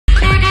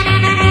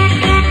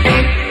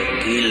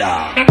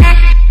Hola.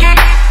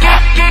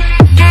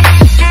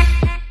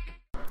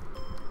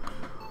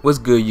 What's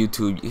good,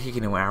 YouTube? You're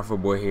kicking it with Afro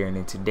Boy here, and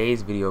in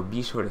today's video,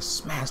 be sure to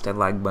smash that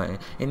like button,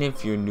 and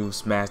if you're new,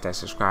 smash that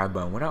subscribe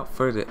button. Without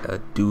further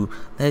ado,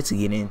 let's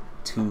get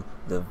into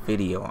the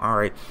video.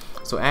 Alright,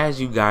 so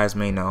as you guys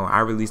may know, I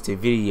released a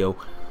video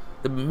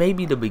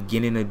maybe the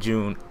beginning of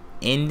June,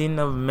 ending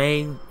of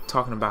May,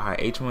 talking about how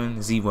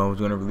H1Z1 was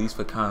going to release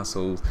for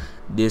consoles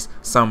this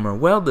summer.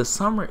 Well, the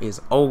summer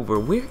is over.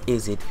 Where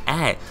is it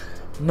at?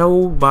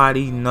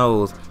 Nobody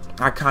knows.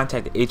 I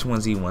contacted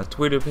H1Z1's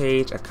Twitter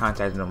page, I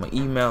contacted them on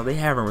email. They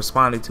haven't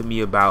responded to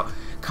me about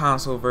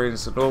console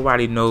versions, so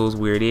nobody knows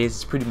where it is.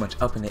 It's pretty much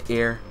up in the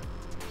air,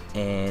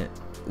 and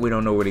we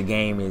don't know where the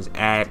game is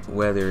at,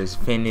 whether it's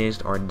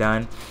finished or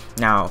done.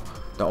 Now,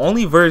 the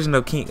only version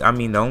of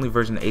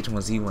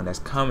H1Z1 that's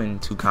coming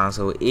to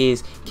console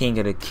is King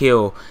of the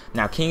Kill.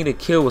 Now, King of the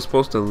Kill was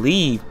supposed to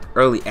leave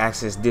early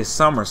access this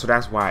summer, so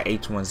that's why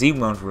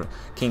H1Z1's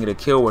King of the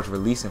Kill was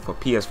releasing for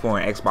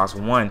PS4 and Xbox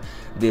One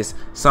this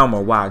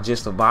summer, while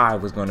Just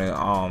Survive was gonna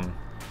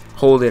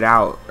hold it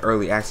out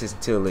early access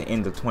until the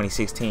end of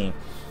 2016.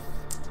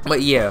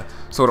 But yeah,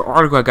 so the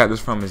article I got this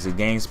from is the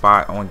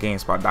GameSpot on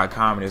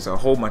GameSpot.com, and there's a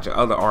whole bunch of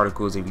other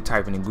articles if you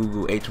type in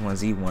Google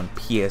H1Z1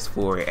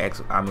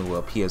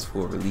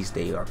 PS4 release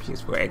date or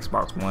PS4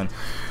 Xbox One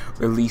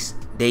release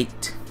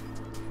date.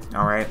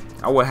 Alright,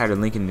 I will have a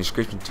link in the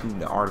description to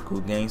the article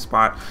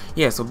GameSpot.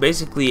 Yeah, so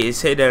basically it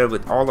said that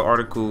with all the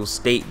articles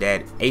state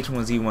that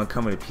H1Z1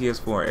 coming to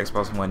PS4 and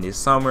Xbox One this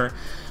summer.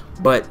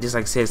 But just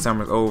like I said,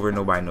 summer's over,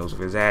 nobody knows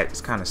where it's at. It's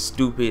kind of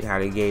stupid how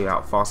they gave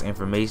out false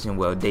information.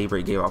 Well,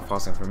 Daybreak gave out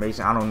false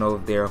information. I don't know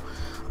if they're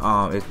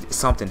if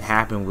something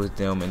happened with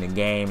them in the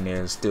game and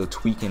they're still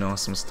tweaking on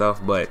some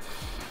stuff. But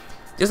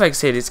just like I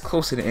said, it's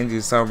close to the end of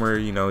the summer,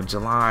 you know,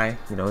 July,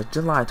 it's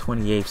July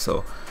 28th.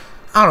 So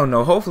I don't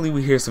know. Hopefully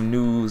we hear some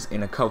news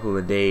in a couple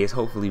of days.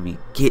 Hopefully we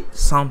get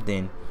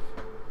something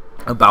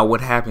about what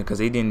happened, because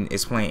they didn't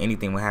explain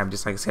anything what happened.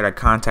 Just like I said, I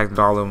contacted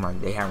all of them,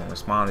 like they haven't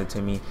responded to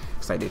me.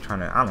 It's like they're trying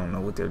to, I don't know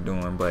what they're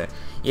doing. But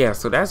yeah,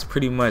 so that's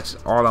pretty much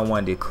all I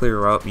wanted to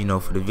clear up,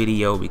 for the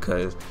video,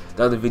 because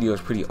the other video is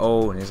pretty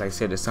old, and as I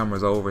said, the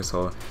summer's over,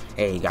 so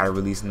hey, gotta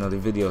release another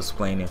video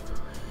explaining,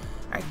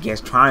 I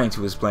guess trying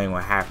to explain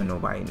what happened.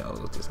 Nobody knows.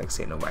 Just like I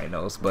said, nobody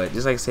knows. But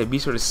just like I said, be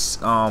sure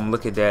to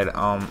look at that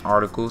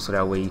article, so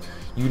that way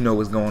you know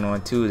what's going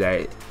on too.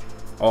 That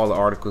all the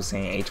articles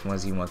saying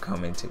H1Z1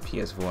 coming to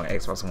PS4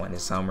 and Xbox One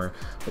this summer.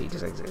 But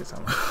just like I said, it's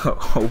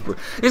over.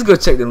 Just go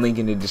check the link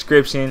in the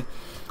description.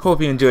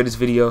 Hope you enjoyed this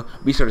video.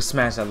 Be sure to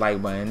smash that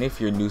like button.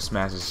 If you're new,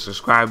 smash the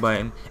subscribe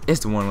button. It's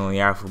the one and only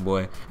Afro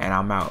Boy, and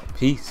I'm out.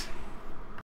 Peace.